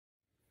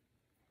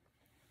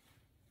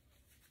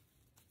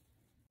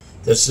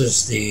This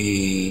is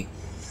the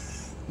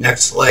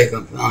next leg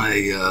of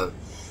my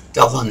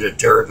Dublin to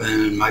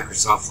Durban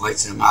Microsoft Flight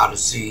Sim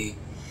Odyssey.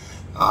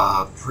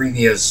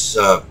 Previous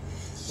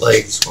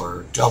legs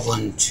were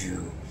Dublin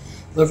to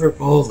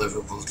Liverpool,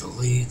 Liverpool to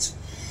Leeds,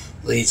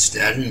 Leeds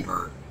to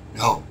Edinburgh.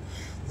 No,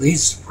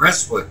 Leeds to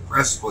Prestwick,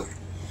 Prestwick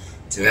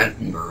to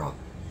Edinburgh.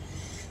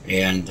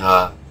 And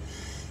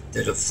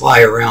did a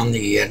fly around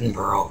the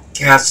Edinburgh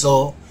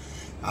Castle.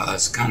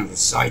 It's kind of a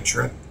side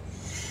trip.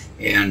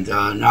 And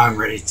now I'm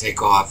ready to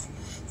take off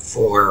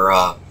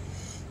for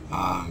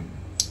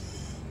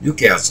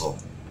Newcastle.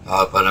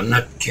 But I'm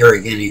not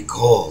carrying any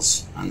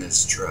coals on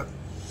this trip.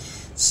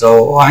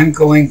 So I'm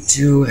going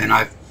to, and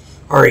I've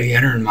already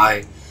entered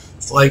my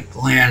flight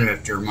plan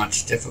after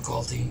much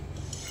difficulty.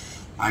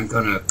 I'm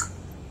going to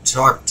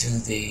talk to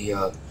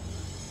the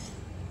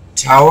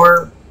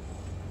tower.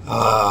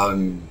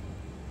 I'm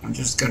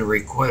just going to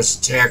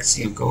request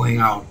taxi. I'm going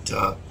out,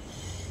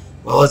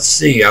 well, let's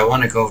see. I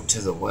want to go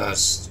to the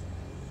west,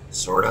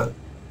 sort of.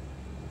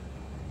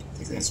 I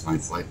think that's my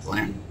flight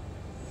plan.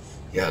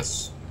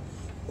 Yes,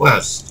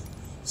 west.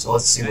 So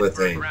let's see what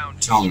they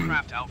tell me.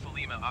 Beechcraft Alpha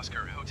Lima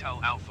Oscar Hotel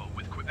Alpha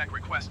with Quebec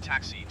request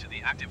taxi to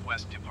the active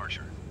west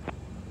departure.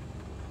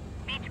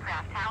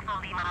 Beechcraft Alpha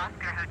Lima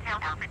Oscar Hotel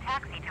Alpha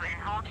taxi to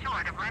and hold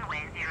short of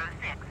runway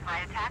 06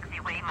 via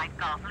taxiway Mike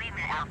Golf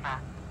Lima Alpha.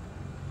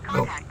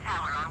 Contact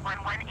tower on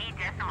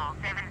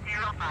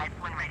 118.705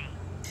 when ready.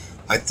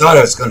 I thought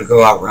I was going to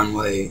go out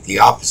runway the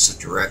opposite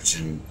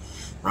direction,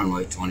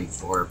 runway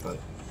 24, but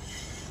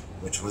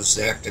which was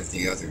active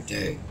the other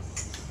day.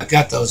 I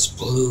got those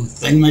blue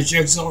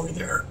thingamajigs over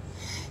there.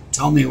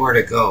 Tell me where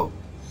to go.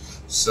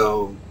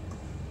 So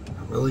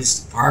I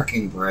released the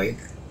parking brake,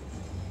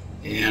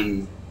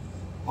 and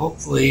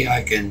hopefully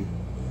I can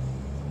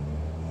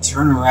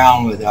turn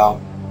around without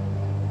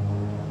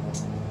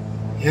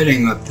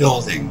hitting a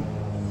building.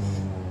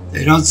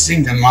 They don't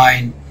seem to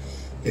mind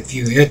if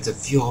you hit the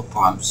fuel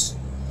pumps,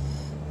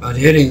 but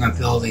hitting a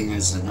building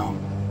is a no.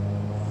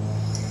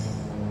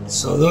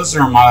 So those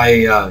are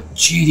my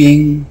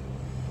cheating,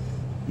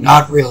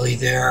 not really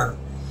there,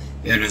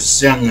 in a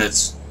sim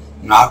that's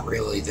not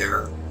really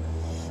there,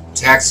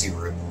 taxi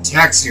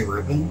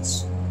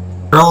ribbons.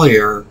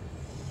 Earlier,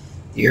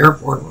 the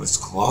airport was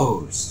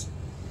closed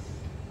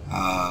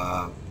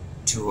to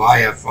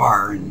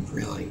IFR and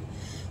really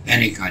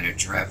any kind of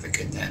traffic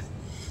in that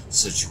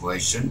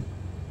situation,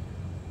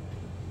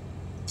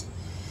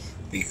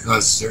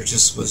 because there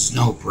just was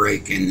no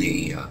break in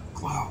the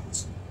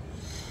clouds.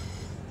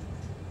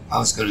 I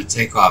was going to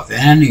take off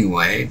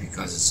anyway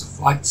because it's a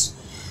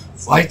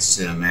flight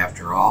sim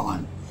after all,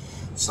 and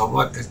so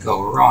what could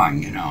go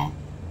wrong, you know?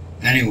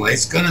 Anyway,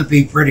 it's going to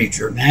be pretty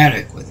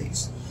dramatic with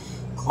these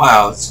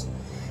clouds,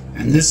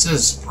 and this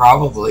is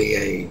probably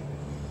a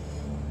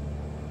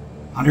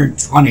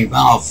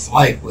 120-mile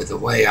flight with the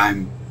way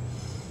I'm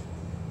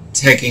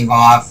taking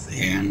off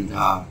and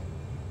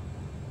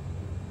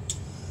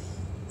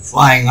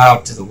flying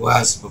out to the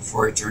west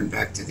before I turn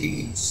back to the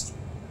east.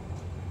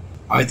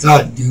 I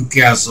thought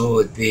Newcastle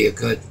would be a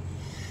good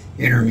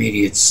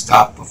intermediate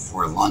stop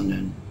before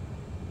London.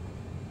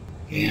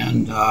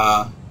 And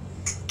I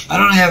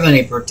don't have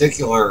any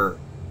particular,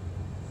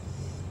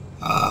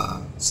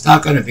 it's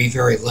not going to be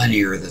very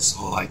linear, this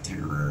whole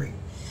itinerary.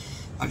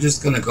 I'm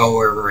just going to go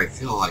wherever I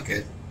feel like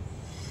it.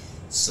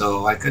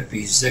 So I could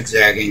be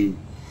zigzagging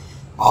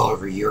all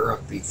over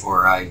Europe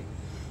before I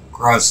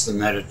cross the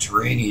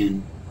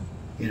Mediterranean,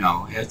 you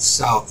know, head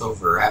south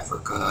over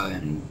Africa,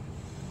 and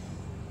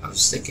I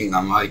was thinking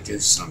I might do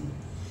some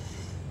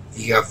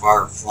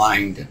VFR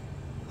flying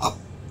up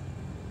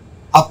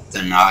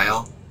the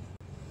Nile.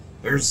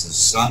 There's the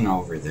sun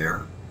over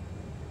there.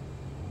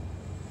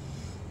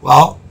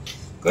 Well,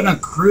 I'm going to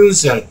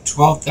cruise at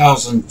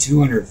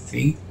 12,200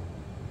 feet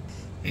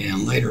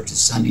and later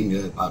descending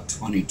to about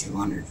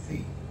 2,200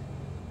 feet.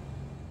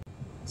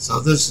 So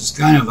this is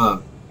kind of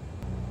a,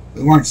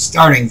 we weren't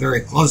starting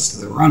very close to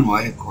the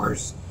runway, of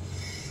course,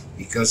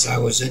 because I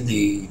was in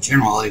the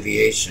general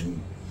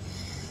aviation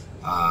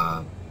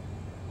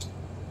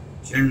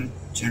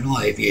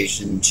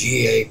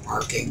GA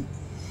parking,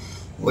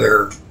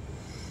 where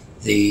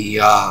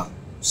the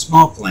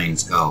small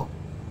planes go.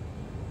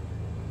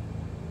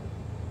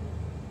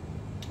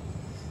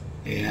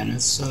 And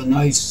it's a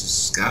nice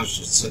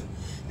discussion.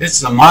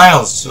 It's a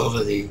mile still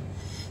to the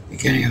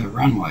beginning of the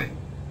runway.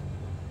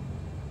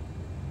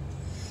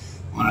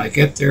 When I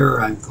get there,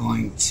 I'm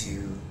going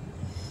to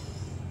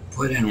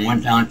put in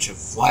 1 notch of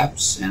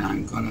flaps, and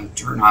I'm going to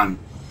turn on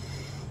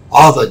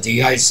all the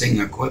de-icing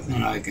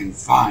equipment I can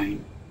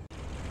find.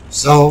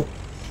 So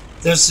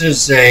this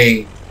is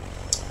a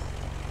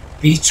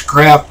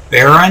Beechcraft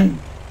Baron,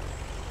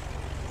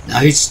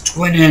 nice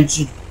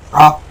twin-engine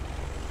prop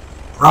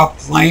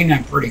plane.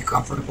 I'm pretty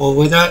comfortable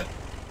with it.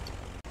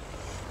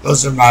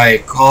 That's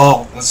my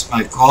call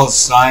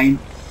sign,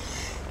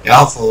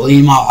 Alpha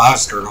Lima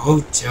Oscar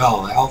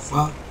Hotel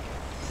Alpha,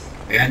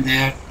 and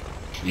that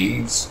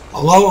means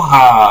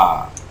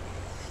aloha.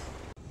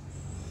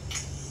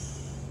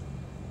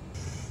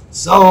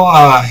 So,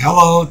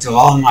 hello to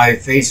all my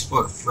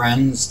Facebook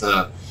friends,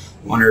 the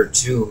one or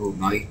two who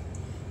might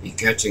be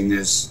catching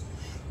this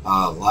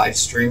live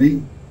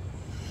streaming.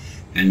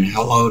 And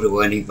hello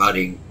to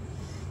anybody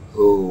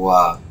who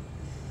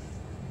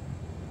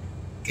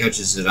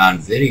catches it on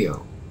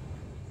video.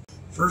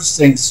 First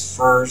things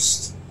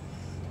first,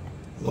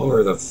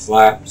 lower the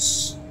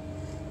flaps,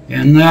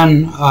 and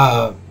then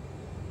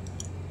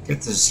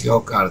get this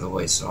yoke out of the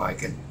way so I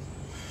can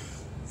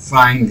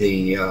find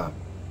the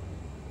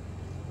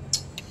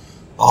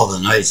all the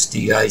nice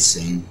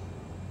de-icing.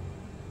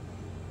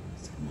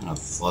 Not a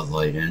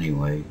floodlight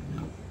anyway.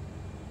 No.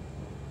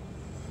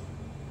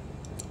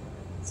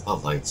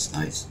 Floodlight's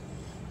nice.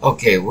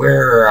 Okay,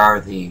 where are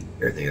the...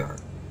 Here they are.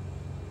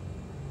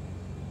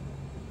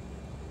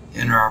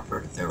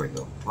 Interoperative. There we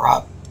go.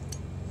 Prop.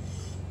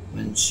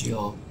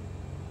 Windshield.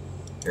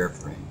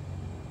 Airframe.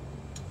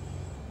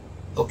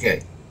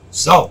 Okay,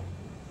 so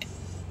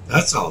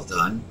that's all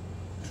done.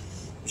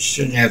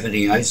 Shouldn't have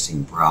any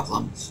icing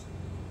problems.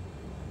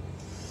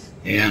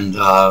 And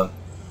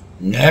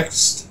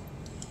next,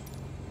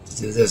 to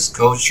do this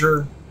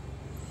kosher,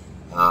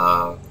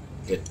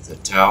 get the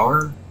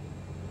tower,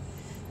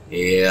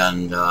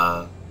 and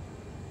well,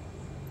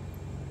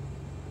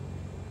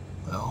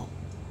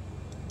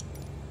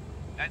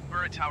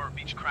 Edinburgh Tower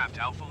Beechcraft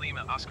Alpha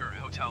Lima Oscar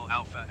Hotel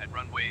Alpha at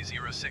runway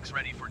 06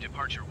 ready for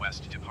departure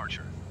west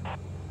departure.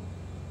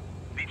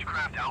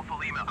 Beechcraft Alpha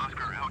Lima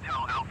Oscar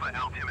Hotel Alpha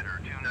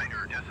altimeter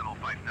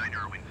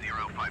 29.59 wind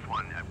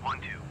 051 at 12.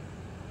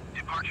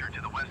 Departure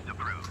to the west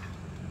approved.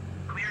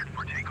 Cleared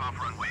for takeoff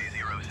runway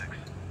 06.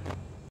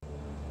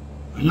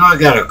 I know I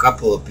got a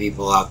couple of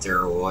people out there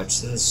who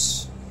watch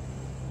this.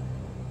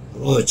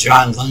 Hello,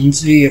 John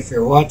Lindsay, if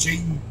you're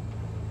watching.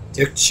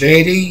 Dick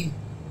Shady.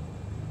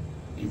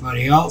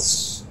 Anybody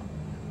else?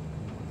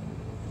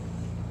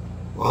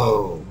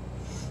 Whoa.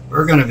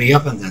 We're going to be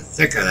up in the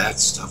thick of that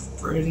stuff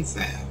pretty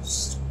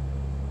fast.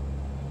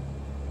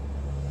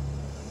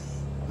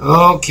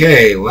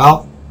 Okay,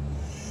 well,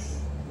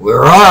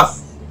 we're off.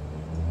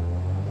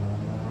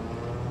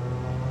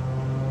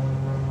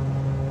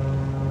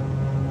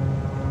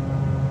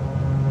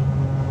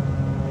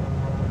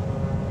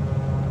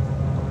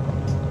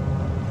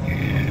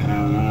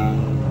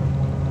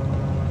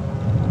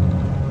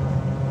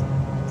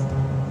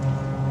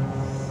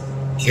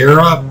 Gear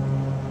up.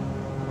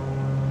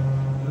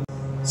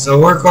 So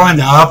we're going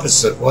the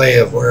opposite way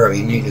of where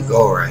we need to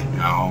go right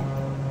now.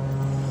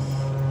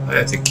 I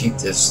have to keep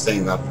this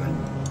thing up and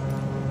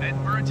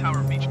Edinburgh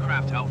Tower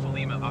Beechcraft Alpha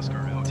Lima Oscar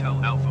Hotel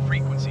Alpha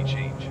frequency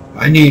change.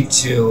 I need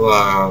to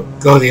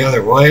go the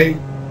other way.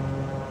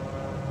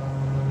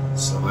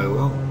 So I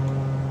will.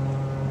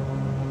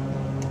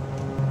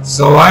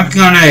 So I'm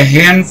going to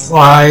hand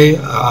fly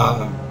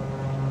the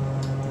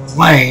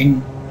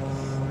plane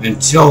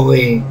until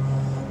we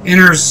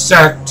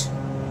intersect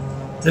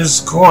this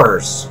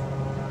course,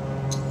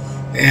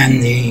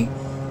 and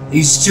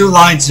these two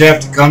lines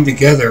have to come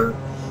together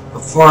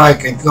before I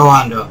can go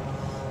on to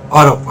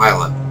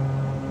autopilot.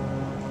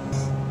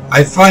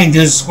 I find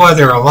this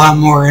weather a lot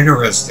more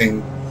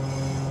interesting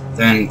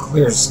than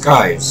clear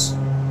skies.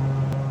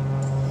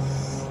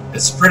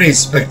 It's pretty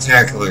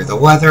spectacular. The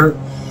weather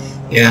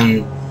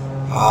in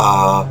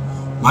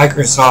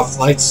Microsoft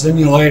Flight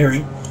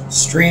Simulator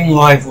Stream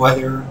Live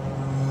Weather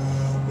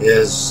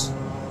is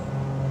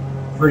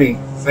pretty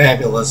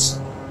fabulous.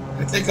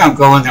 I think I'm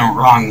going the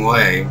wrong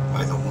way,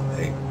 by the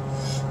way.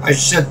 I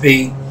should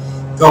be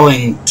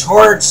going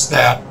towards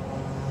that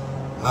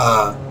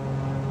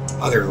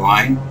other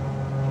line.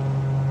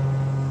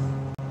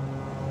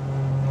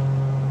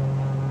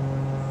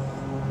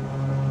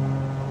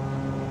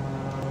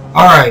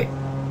 Alright.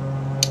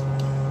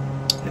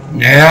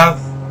 Nav.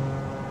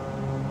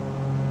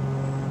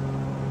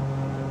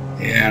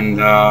 And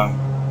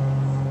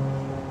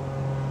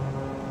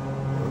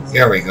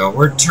there we go.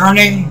 We're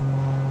turning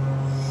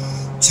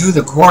to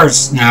the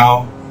course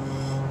now.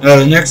 Now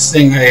the next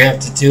thing I have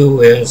to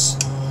do is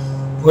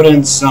put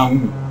in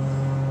some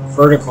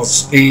vertical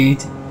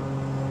speed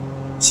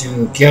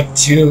to get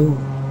to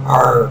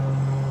our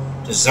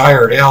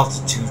desired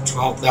altitude,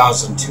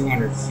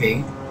 12,200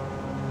 feet.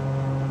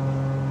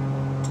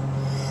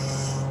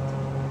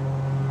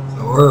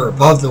 So we're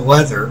above the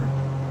weather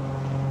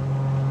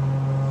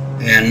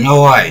and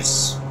no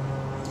ice.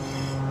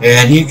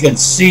 And you can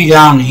see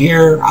down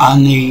here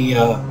on the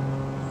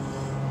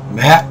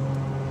map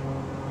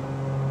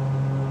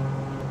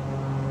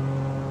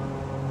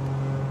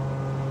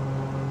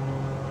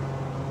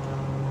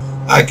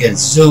I can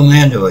zoom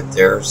into it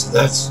there, so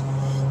that's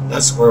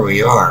where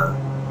we are.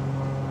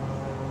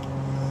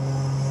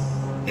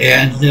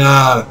 And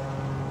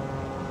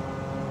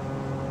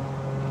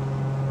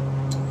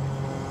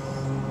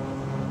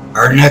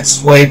our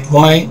next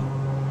waypoint,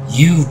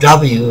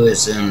 UW,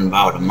 is in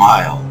about a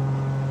mile.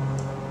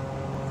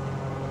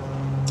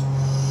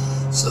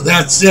 So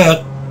that's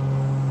it.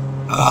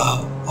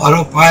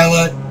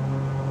 Autopilot,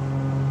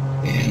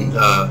 and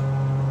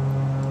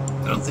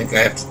I don't think I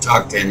have to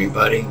talk to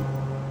anybody.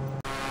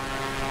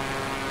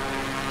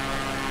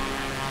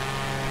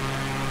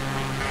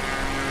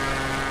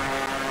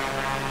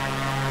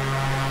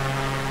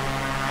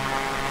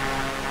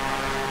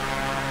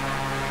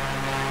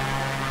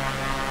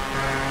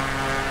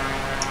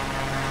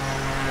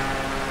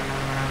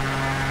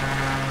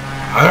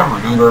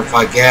 remember if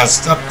I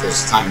gassed up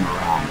this time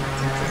around. I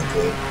think I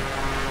did.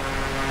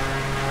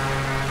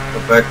 Go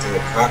back to the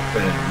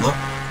cockpit and look.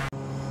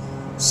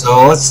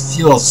 So what's the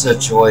fuel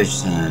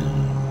situation?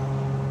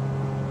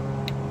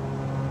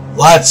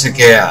 Lots of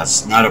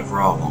gas, not a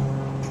problem.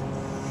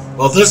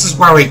 Well, this is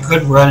where we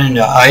could run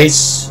into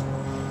ice.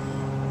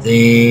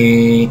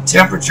 The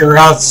temperature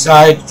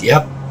outside,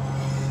 yep,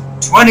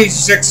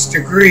 26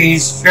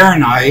 degrees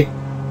Fahrenheit.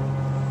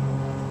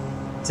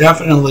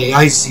 Definitely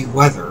icy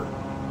weather.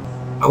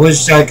 I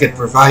wish I could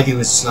provide you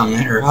with some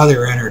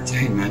other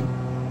entertainment.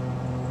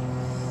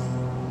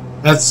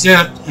 That's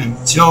it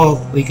until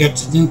we get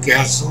to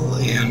Newcastle,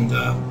 and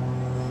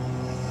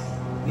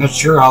not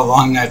sure how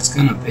long that's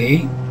going to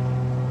be.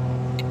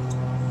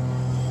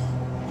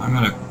 I'm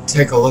going to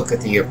take a look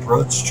at the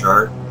approach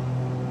chart.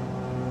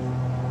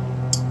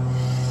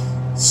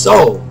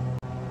 So,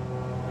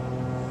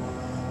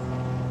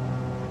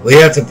 we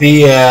have to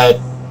be at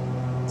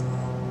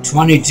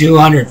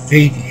 2,200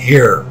 feet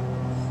here,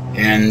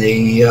 and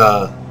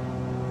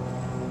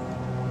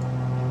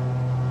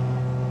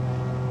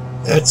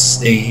that's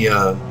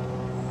the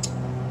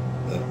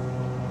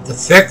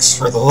fix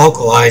for the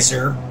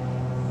localizer,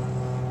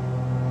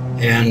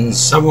 and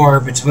somewhere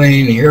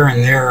between here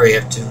and there we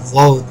have to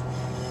load.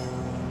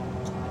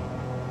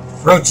 The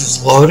approach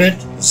is loaded,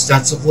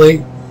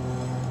 ostensibly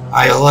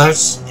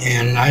ILS,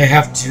 and I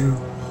have to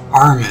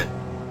arm it.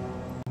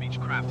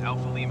 Beechcraft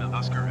Alpha Lima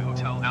Oscar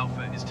Hotel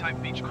Alpha is type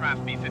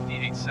Beechcraft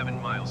B58 7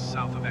 miles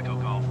south of Echo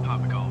Golf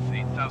Papa Golf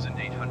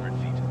 8,800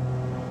 feet.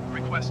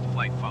 Request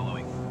flight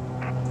following.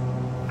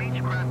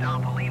 Beechcraft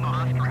Alpha Lima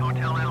Oscar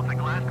Hotel Alpha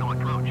Glasgow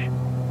approach.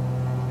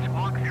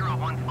 Squawk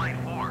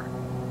 0154.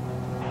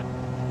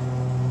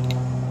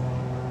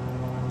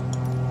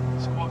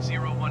 Squawk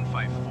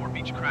 0154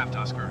 Beechcraft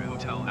Oscar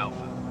Hotel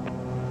Alpha.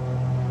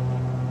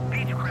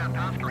 Beechcraft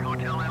Oscar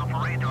Hotel Alpha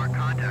radar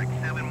contact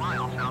 7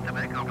 miles south of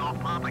Echo Golf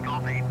Papa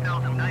Golf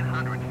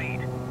 8,900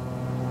 feet.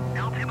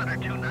 Altimeter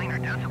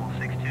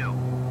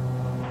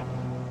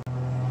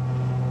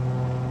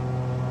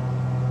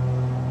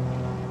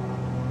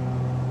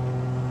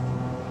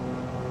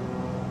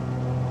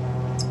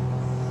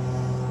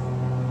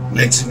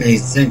Makes me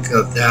think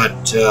of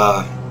that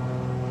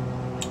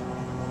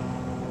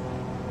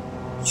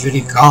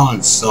Judy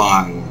Collins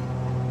song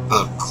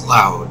about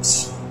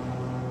clouds.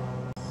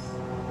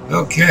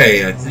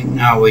 Okay, I think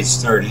now we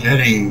start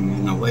heading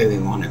in the way we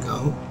want to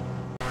go.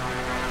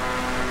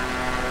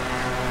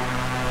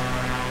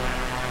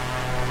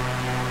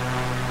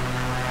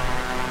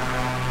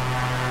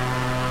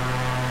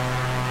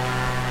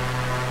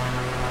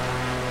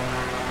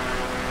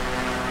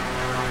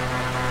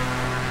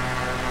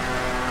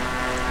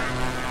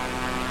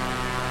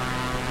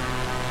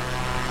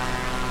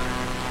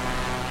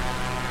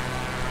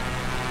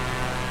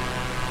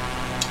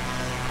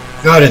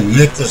 Gotta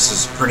admit, this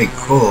is pretty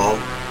cool.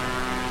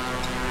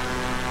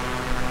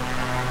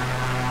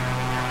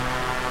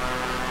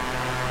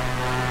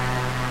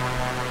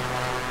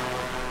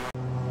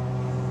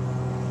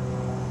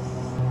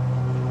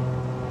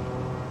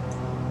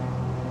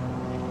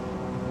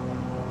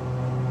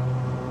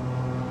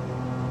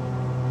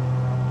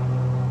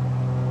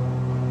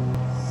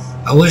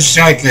 I wish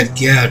I could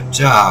get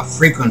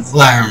frequent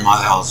flyer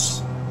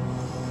miles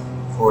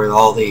for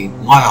all the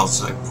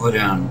miles I put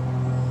in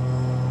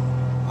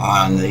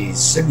on the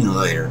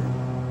simulator.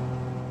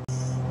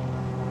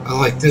 I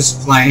like this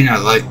plane. I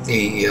like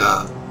the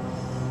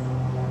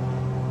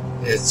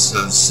it's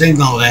a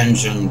single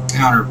engine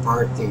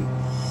counterpart, the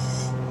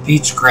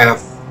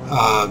Beechcraft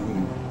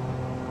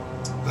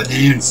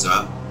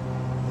Bonanza,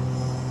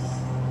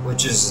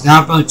 which is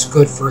not much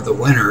good for the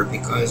winter,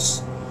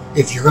 because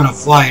if you're going to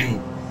fly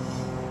in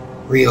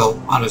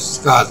real honest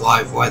to God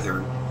live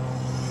weather,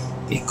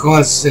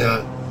 because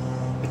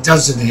it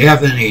doesn't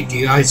have any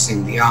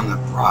de-icing beyond the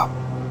prop.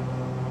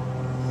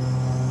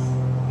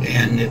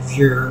 And if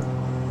your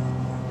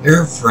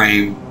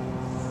airframe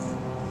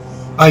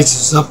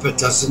ices up, it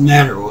doesn't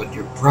matter what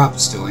your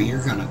prop's doing,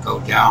 you're going to go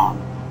down.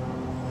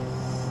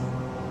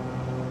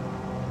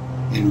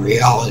 In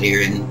reality,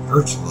 or in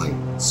virtually.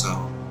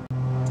 So,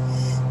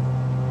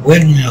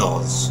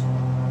 windmills.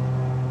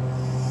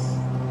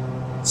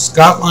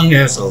 Scotland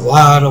has a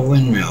lot of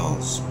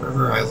windmills,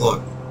 wherever I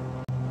look.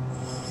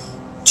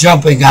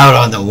 Jumping out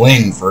on the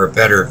wing for a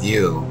better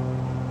view.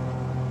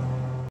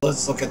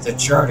 Let's look at the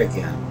chart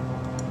again.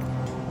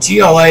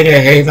 TLA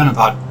to Haven,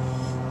 about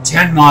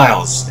 10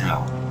 miles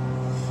now.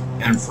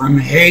 And from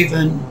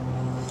Haven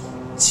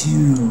to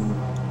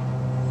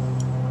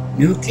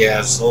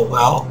Newcastle,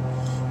 well,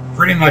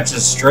 pretty much a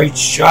straight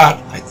shot,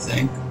 I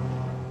think.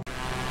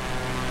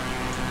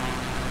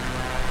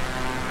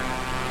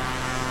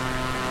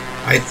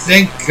 I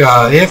think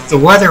if the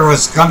weather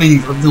was coming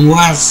from the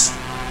west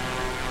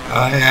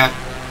at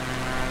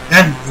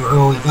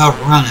Edinburgh, we've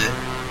outrun it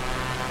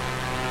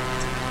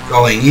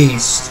going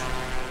east.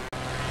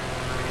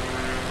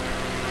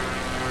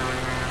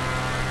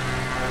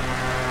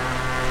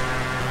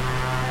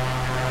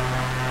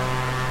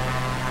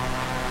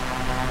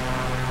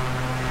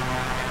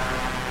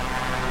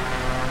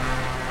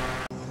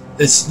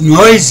 It's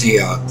noisy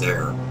out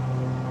there.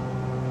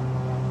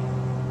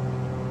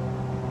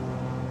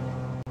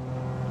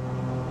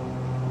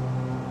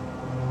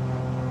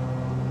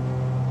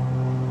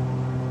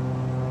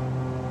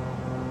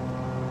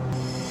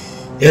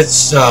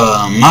 It's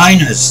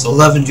minus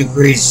 11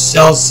 degrees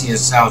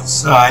Celsius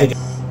outside,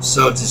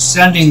 so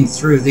descending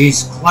through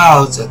these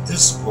clouds at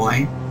this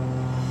point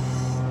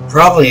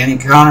probably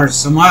encounter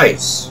some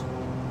ice.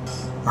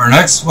 Our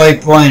next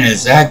waypoint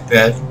is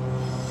Agbed,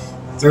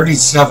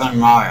 37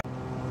 miles.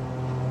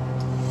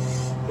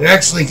 They're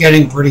actually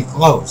getting pretty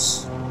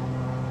close.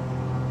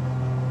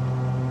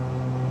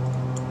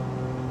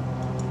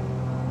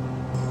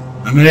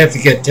 I'm going to have to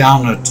get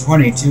down to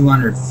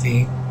 2,200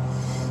 feet.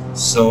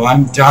 So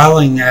I'm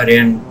dialing that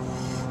in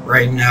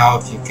right now.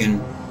 If you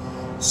can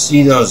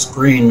see those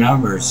green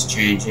numbers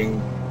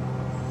changing.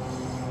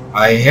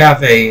 I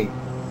have a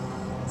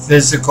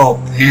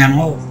physical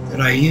panel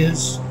that I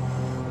use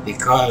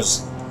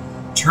because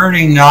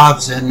turning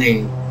knobs in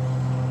the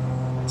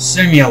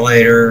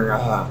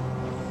simulator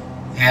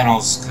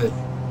panels could,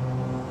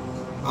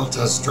 well, it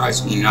just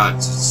drives me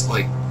nuts. It's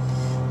like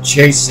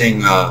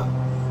chasing a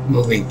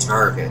moving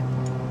target.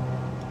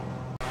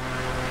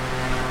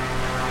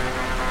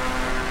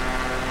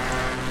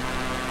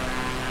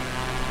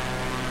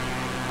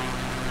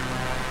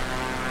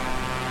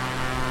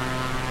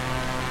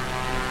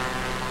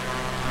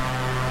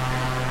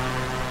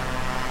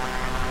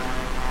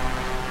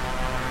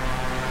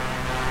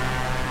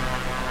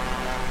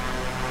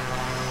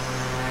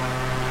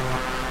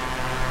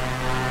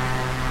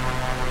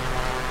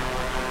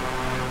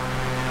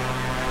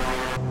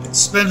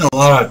 Spend a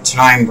lot of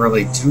time,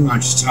 really too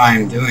much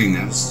time doing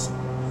this,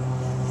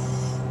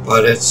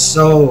 but it's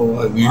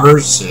so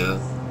immersive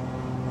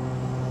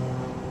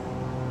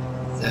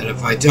that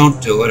if I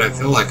don't do it, I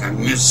feel like I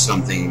missed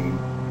something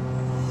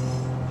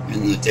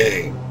in the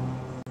day.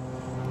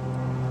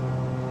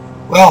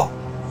 Well,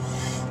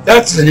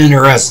 that's an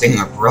interesting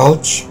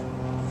approach.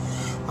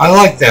 I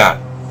like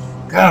that.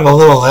 Kind of a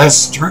little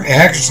less,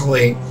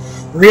 actually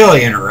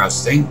really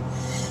interesting,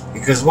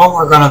 because what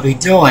we're going to be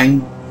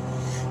doing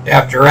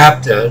after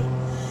Apted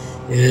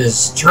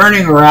is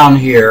turning around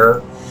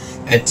here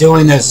and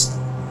doing this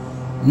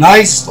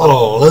nice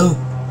little loop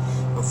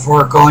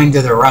before going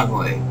to the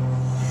runway.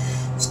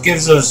 This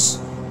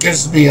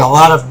gives me a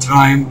lot of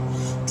time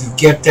to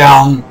get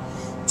down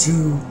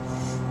to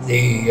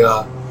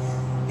the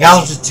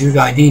altitude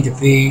I need to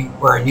be,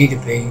 where I need to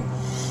be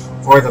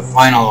for the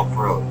final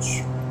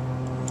approach.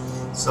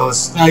 So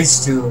it's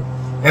nice to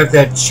have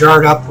that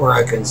chart up where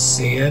I can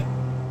see it.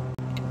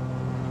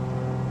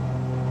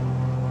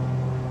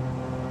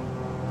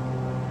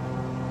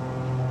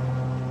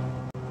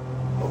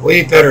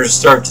 We better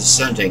start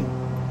descending.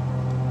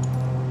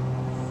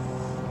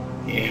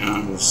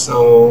 And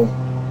so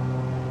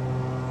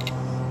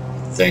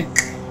I think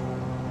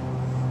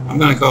I'm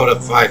going to go to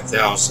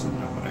 5,000.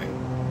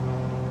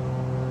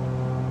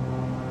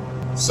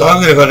 So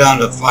I'm going to go down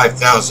to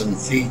 5,000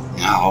 feet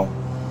now,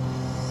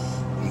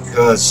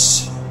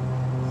 because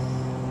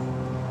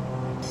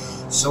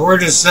so we're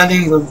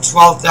descending from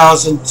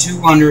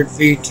 12,200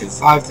 feet to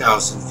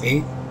 5,000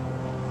 feet,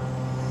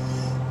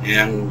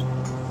 and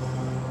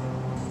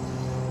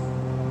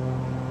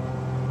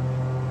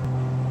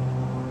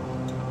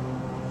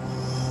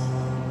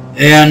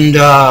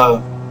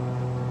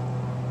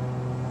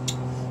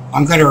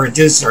I'm going to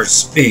reduce our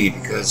speed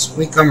because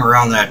we come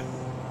around that,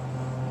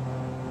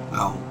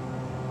 well,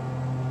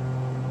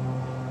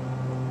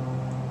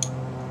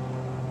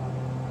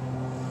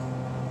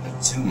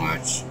 not too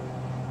much.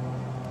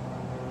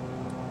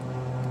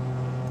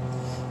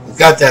 We've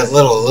got that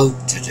little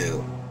loop to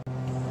do.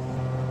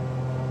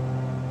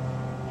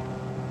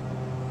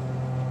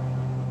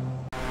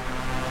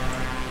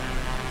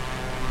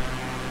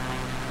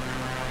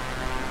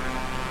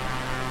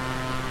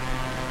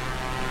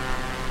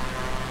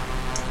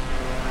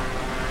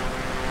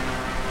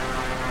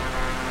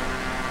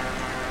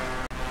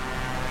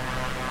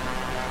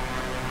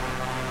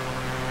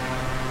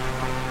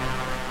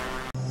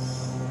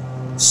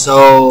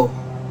 So,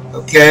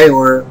 okay,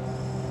 we're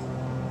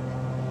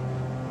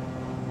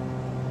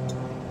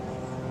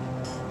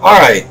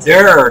alright,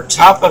 there,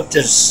 top of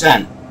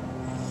descent.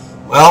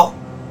 Well,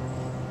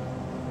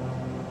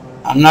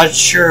 I'm not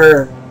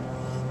sure.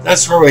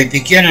 That's where we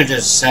begin a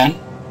descent.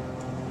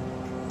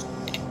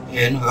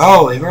 And,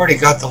 oh, we've already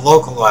got the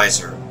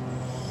localizer.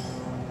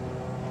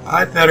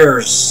 I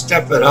better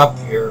step it up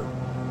here.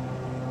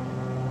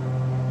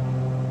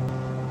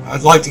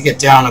 I'd like to get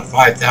down to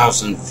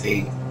 5,000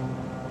 feet.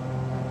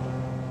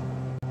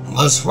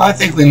 Unless, I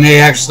think we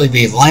may actually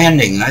be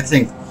landing. I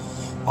think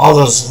all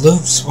those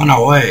loops went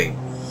away.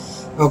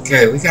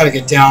 Okay, we got to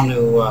get down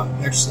to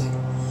actually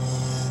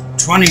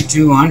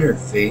 2,200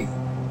 feet.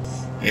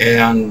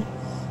 And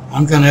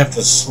I'm going to have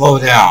to slow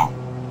down,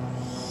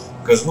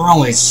 because we're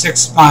only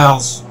 6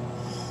 miles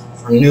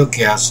from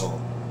Newcastle.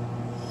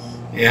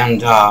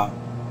 And I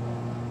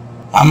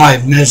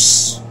might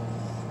miss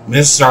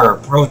our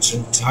approach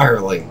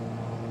entirely.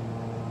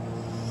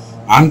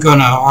 I'm going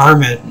to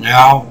arm it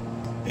now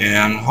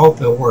and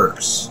hope it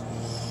works.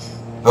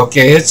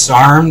 Okay, it's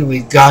armed.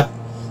 We've got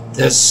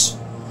this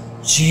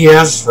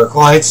GS for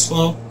glide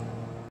slope.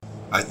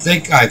 I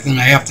think I'm going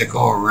to have to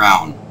go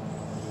around.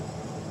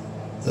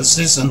 This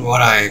isn't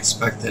what I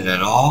expected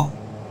at all,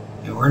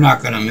 and we're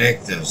not going to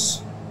make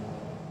this.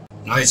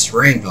 Nice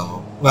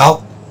rainbow.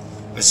 Well,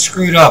 I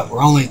screwed up.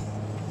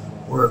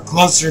 We're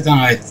closer than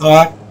I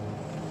thought,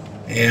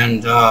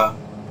 and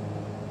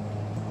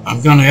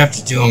I'm going to have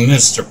to do a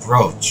missed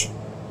approach.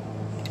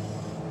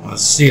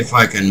 Let's see if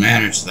I can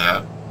manage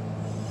that.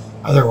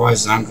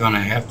 Otherwise, I'm going to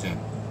have to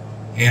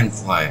hand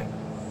fly it.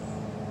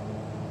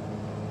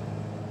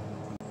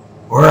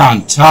 We're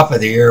on top of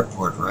the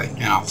airport right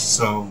now,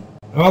 so...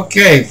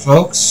 Okay,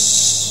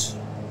 folks.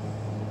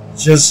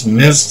 Just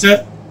missed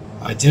it.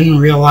 I didn't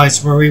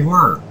realize where we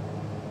were.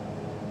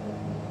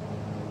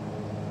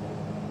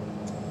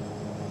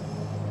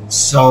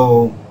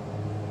 So...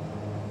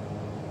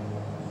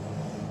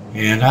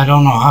 And I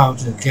don't know how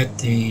to get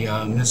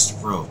the missed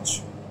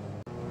approach.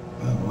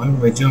 What are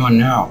we doing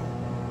now?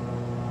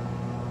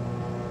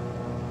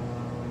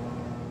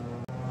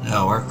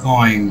 No, we're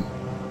going...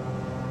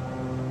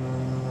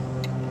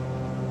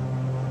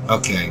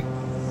 Okay.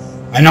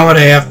 I know what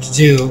I have to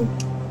do.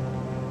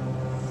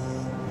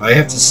 I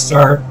have to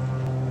start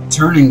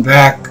turning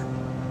back.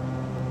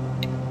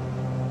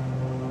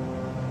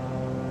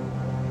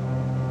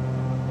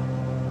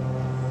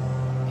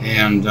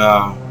 And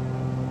I'm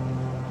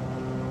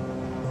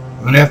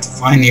going to have to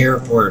find the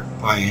airport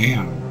by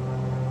hand.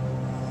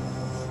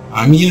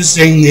 I'm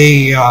using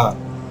the,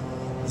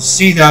 you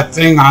see that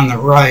thing on the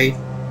right?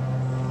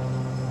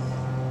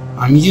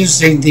 I'm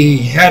using the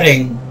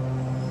heading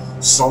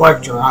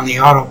selector on the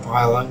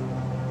autopilot.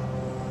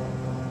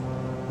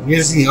 I'm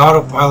using the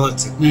autopilot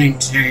to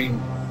maintain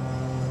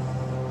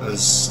a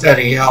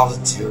steady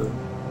altitude.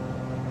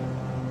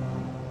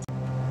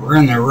 We're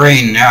in the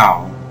rain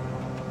now,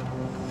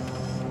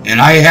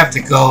 and I have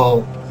to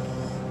go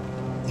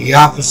the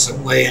opposite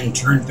way and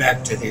turn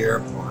back to the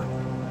airport.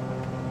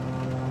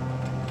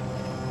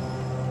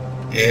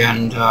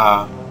 And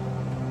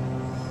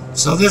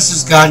so this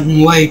has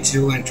gotten way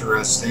too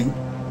interesting.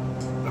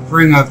 I'll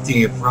bring up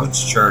the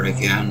approach chart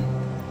again.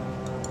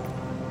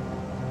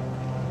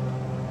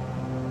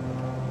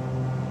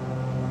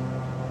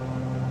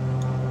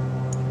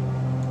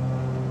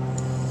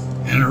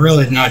 And I'm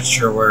really not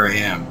sure where I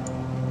am.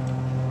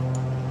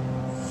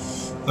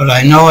 But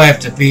I know I have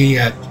to be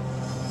at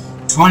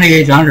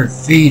 2,800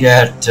 feet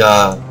at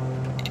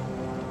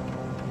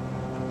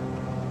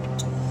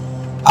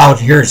out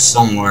here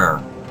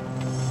somewhere.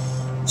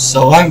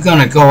 So I'm going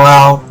to go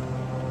out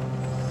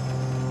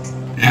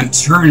and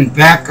turn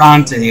back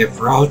onto the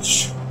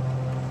approach,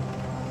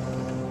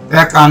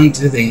 back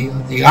onto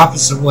the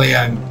opposite way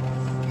I'm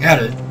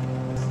headed,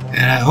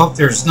 and I hope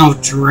there's no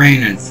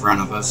terrain in front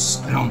of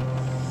us. I don't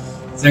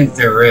think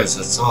there is.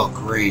 It's all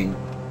green.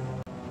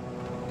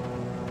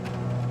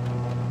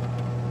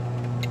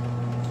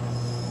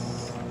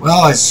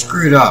 Well, I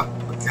screwed up.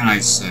 What can I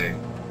say? I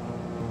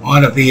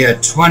want to be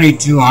at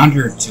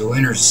 2,200 to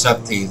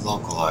intercept the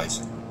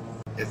localizer.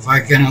 If I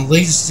can at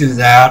least do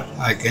that,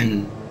 I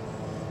can,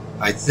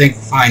 I think,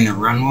 find the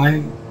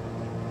runway.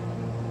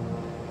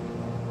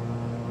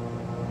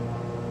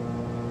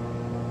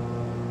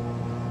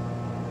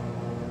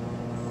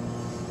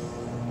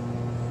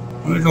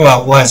 I'm going to go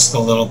out west a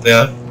little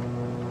bit,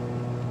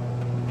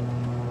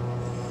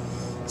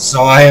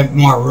 so I have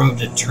more room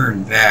to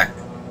turn back.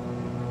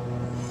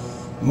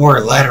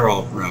 More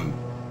lateral room.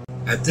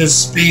 At this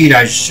speed,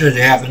 I should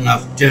have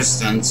enough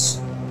distance.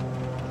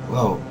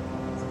 Whoa.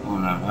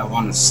 I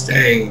want to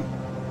stay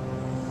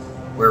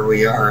where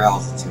we are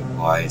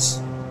altitude-wise.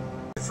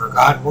 I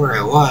forgot where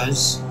I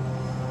was,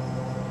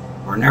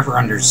 or never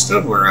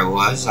understood where I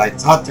was. I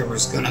thought there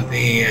was going to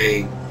be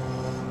a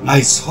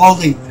nice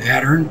holding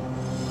pattern,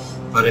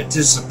 but it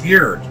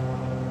disappeared.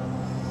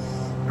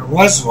 There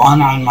was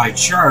one on my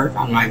chart,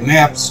 on my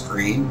map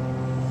screen.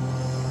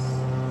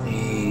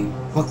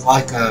 It looked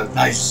like a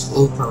nice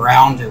loop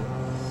around to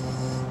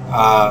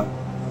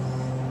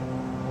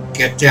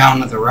get down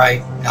to the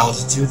right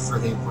altitude for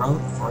the approach,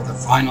 for the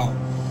final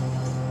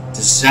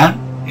descent,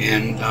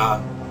 and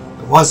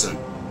it wasn't.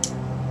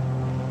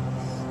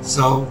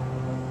 So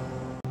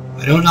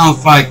I don't know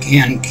if I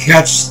can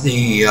catch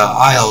the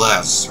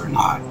ILS or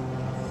not.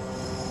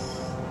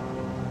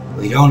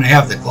 We don't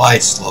have the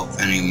glide slope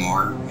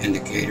anymore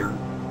indicator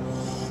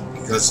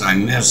because I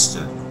missed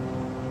it.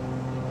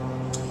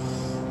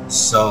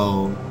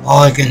 So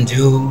all I can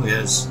do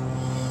is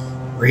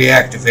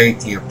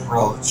reactivate the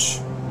approach,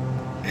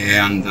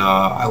 and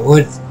I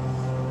would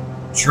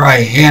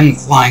try hand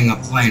flying the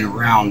plane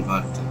around,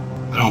 but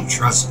I don't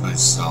trust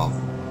myself.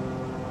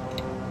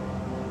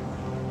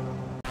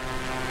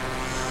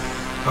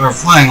 We're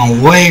flying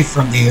away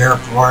from the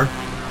airport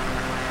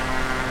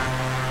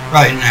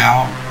right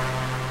now.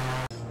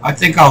 I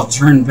think I'll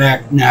turn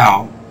back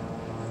now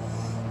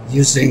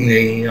using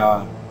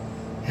the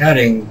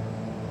heading.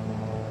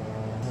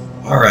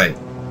 Alright.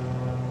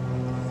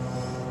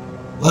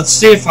 Let's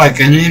see if I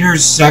can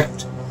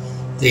intersect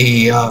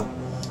the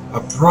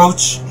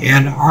approach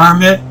and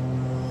arm it,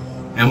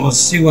 and we'll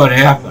see what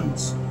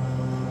happens.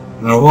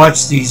 I'm going to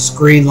watch these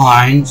green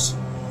lines.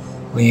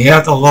 We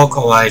have the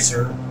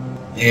localizer,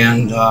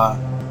 and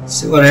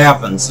see what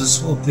happens.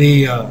 This will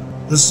be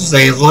this is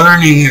a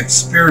learning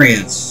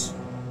experience.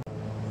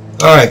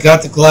 Alright,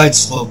 got the glide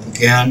slope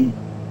again.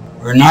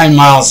 We're 9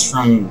 miles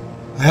from...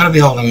 I gotta be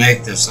able to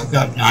make this. I've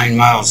got 9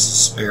 miles to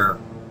spare.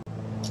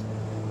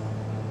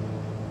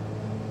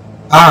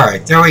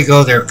 Alright, there we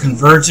go. They're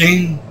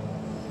converging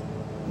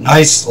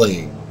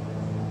nicely.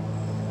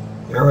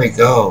 There we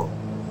go.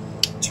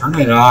 Turn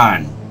it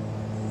on.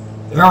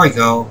 There we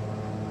go.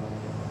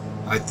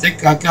 I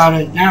think I got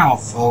it now,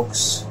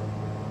 folks.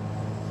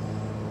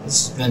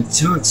 This has been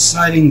too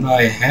exciting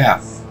by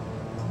half.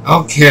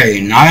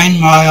 Okay, 9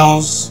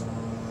 miles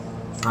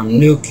from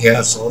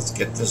Newcastle. Let's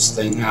get this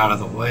thing out of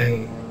the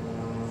way.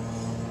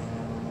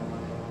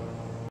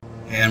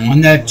 And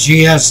when that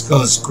GS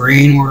goes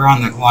green, we're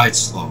on the glide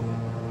slope.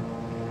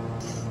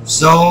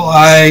 So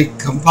I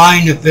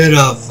combined a bit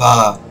of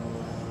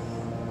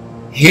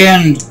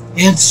hand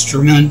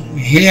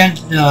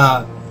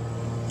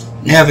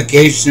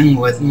navigation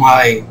with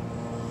my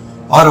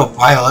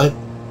autopilot.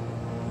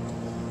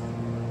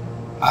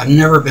 I've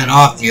never been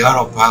off the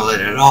autopilot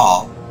at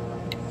all,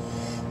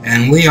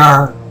 and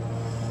we're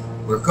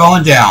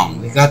going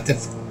down. We got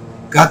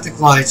the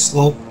glide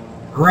slope.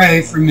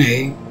 Hooray for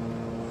me!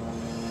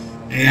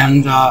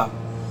 And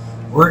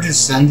we're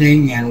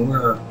descending, and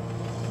we're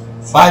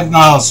 5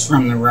 miles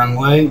from the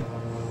runway.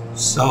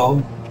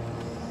 So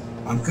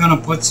I'm gonna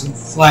put some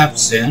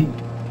flaps in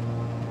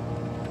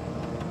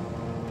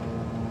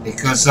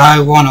because I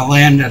want to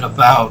land at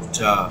about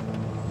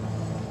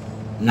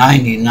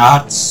 90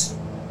 knots.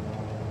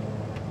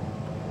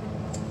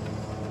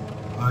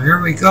 Well,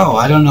 here we go.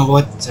 I don't know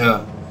what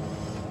the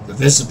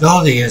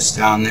visibility is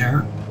down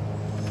there.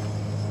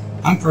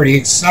 I'm pretty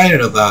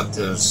excited about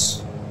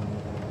this.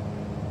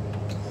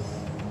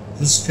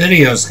 This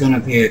video is going to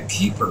be a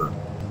keeper.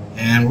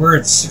 And we're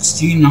at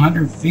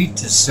 1,600 feet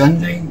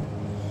descending.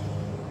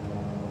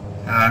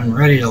 I'm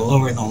ready to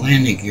lower the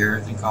landing gear.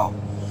 I think I'll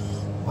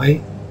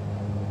wait.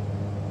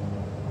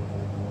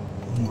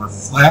 More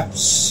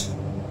flaps.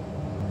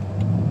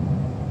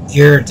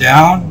 Gear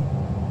down.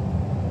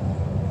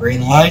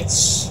 Green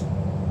lights.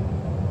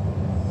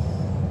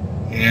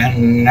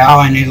 And now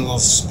I need a little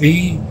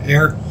speed,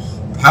 air,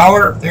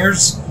 power.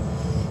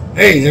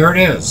 Hey, there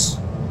it is.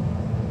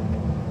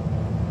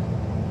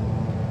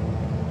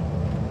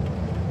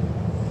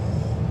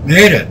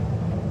 Made it.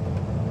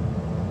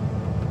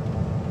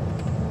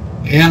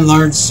 And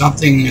learned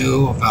something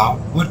new about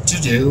what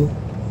to do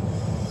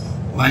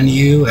when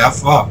you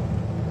F up.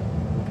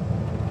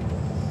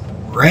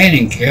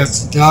 Raining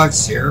cats and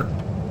dogs here.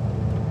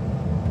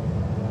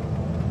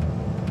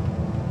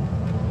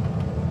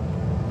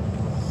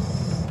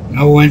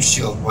 No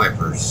windshield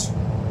wipers.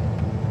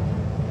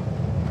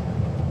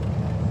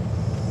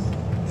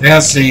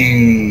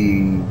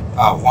 Passing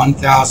about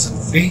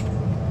 1,000 feet.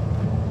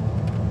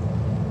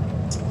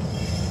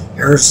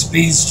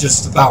 Airspeed's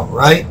just about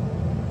right.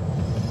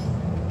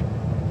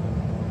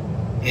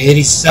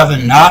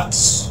 87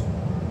 knots.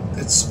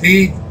 Good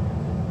speed.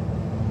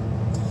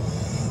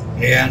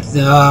 And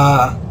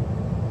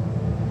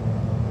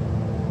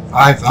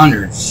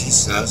 500, she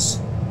says.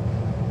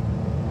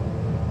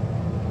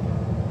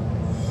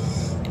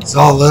 It's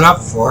all lit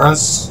up for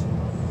us.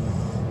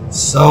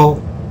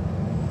 So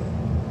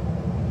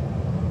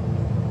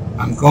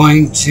I'm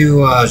going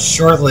to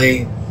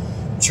shortly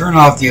turn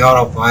off the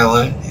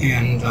autopilot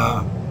and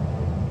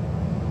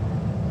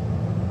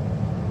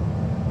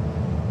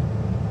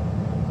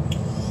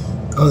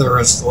go the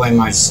rest of the way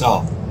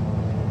myself.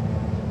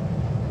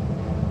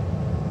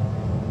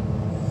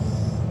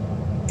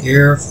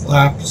 Gear,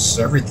 flaps,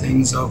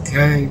 everything's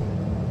okay.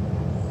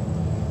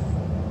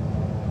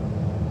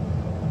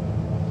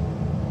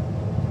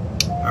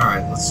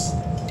 Alright,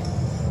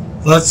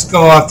 let's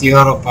go off the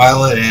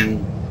autopilot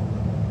and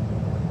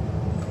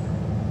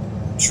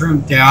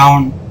trim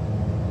down.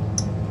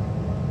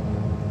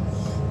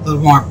 A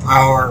little more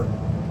power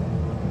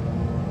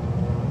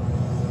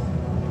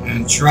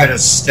and try to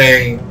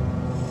stay. I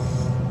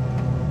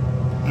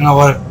don't know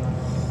what,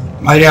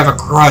 might have a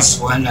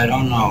crosswind, I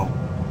don't know.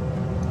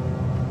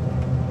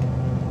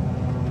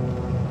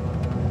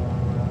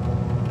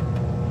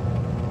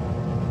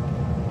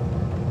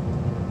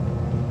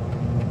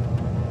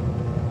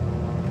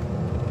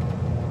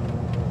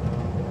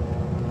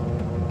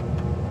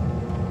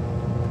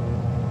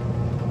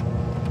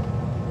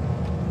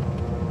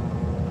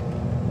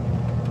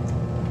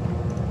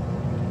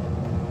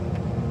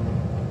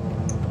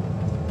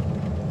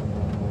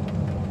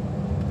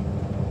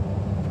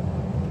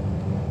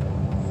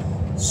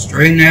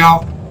 Straighten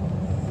out.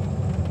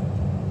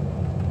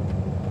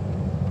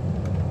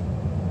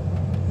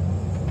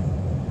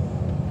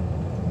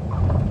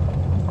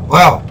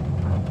 Well,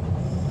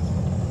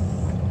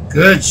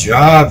 good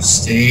job,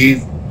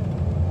 Steve.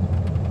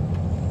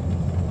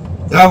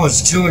 That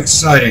was too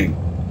exciting.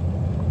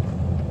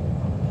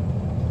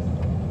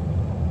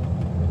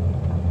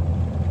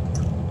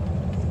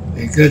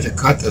 Be good to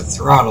cut the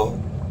throttle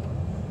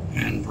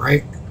and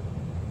brake.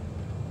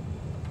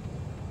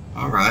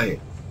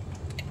 Alright.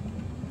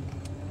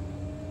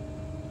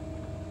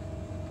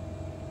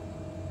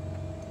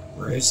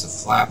 Raise the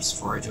flaps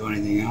before I do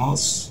anything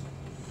else.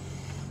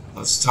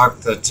 Let's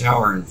talk to the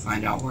tower and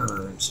find out where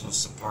we're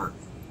supposed to park.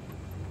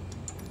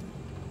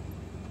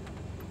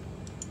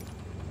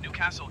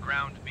 Newcastle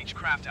ground,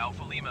 Beechcraft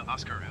Alpha Lima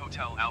Oscar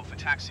Hotel Alpha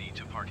Taxi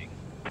to parking.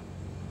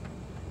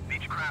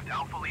 Beechcraft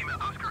Alpha Lima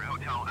Oscar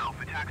Hotel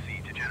Alpha Taxi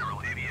to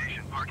general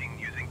aviation parking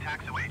using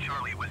taxiway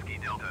Charlie Whiskey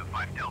Delta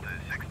 5 Delta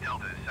 6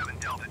 Delta 7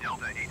 Delta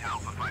Delta 8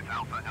 Alpha 5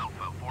 Alpha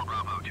Alpha 4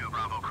 Bravo 2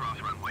 Bravo cross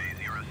runway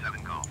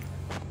 07 golf.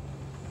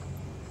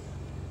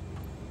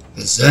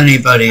 Does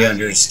anybody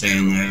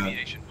understand that?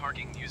 Aviation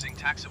parking using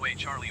taxiway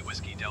Charlie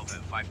Whiskey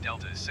Delta 5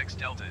 Delta 6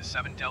 Delta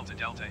 7 Delta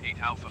Delta 8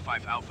 Alpha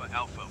 5 Alpha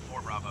Alpha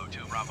 4 Bravo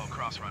 2 Bravo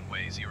cross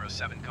runway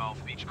 07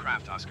 golf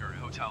Beechcraft Oscar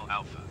Hotel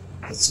Alpha.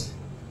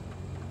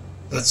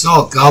 That's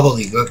all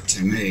gobbledygook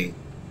to me.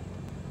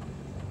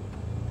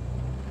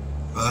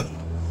 But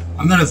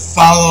I'm going to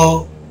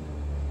follow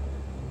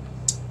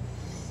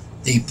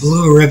the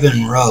Blue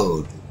Ribbon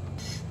Road.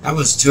 That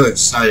was too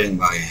exciting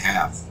by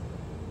half.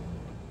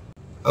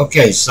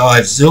 Okay, so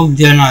I've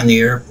zoomed in on the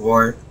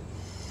airport,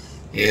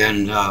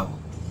 and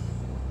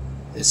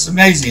it's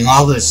amazing.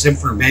 All this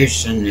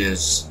information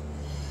is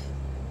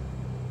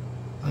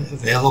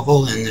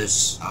available in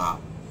this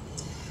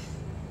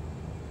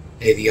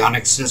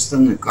avionics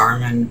system, the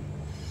Garmin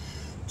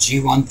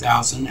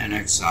G1000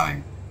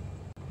 NXI.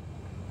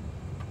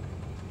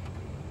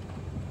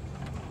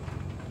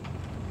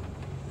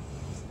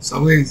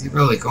 So we're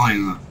really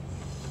going a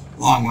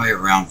long way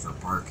around for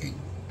parking.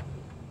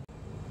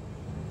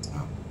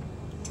 Oh,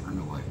 turn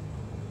away.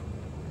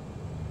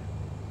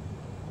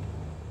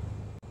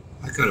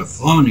 I could have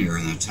flown here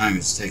in the time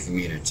it's taken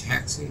me to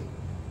taxi.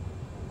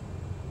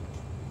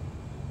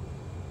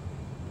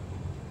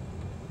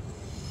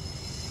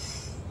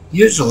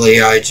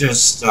 Usually I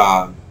just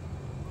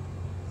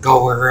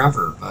go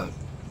wherever, but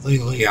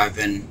lately I've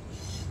been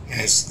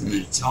asking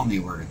them to tell me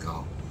where to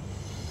go.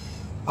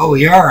 Oh,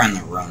 we are on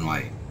the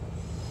runway.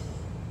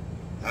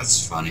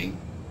 That's funny.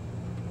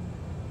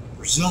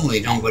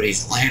 Presumably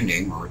nobody's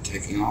landing or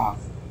taking off.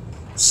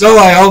 So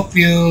I hope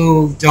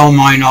you don't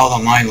mind all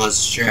the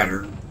mindless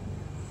chatter.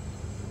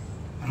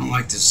 I don't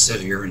like to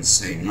sit here and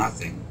say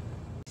nothing.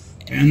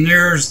 And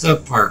there's the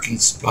parking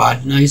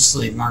spot,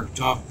 nicely marked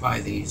off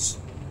by these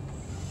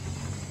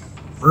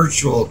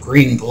virtual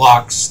green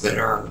blocks that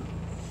are,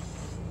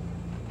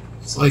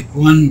 it's like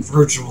one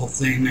virtual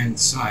thing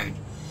inside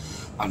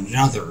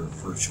another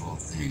virtual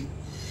thing.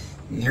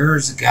 And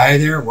there's a guy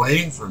there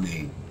waiting for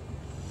me,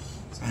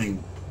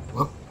 saying,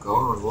 whoop,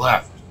 go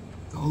left,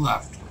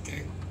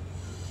 okay,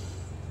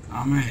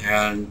 come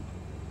ahead,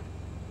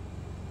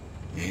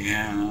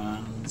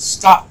 and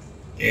stop,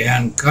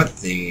 and cut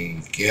the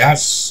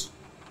gas,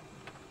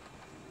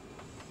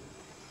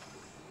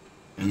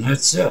 and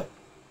that's it.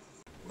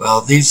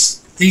 Well, these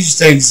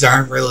things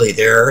aren't really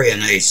there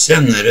in a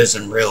sim that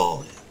isn't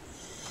real.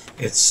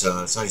 It's,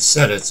 as I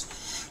said, it's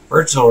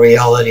virtual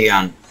reality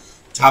on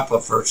top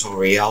of virtual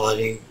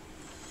reality.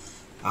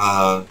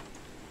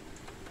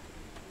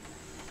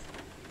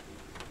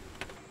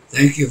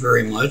 Thank you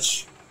very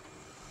much.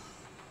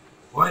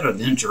 Quite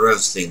an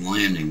interesting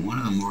landing. One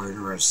of the more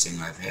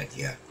interesting I've had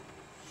yet.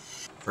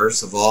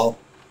 First of all,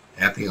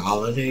 happy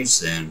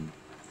holidays and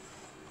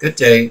good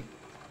day.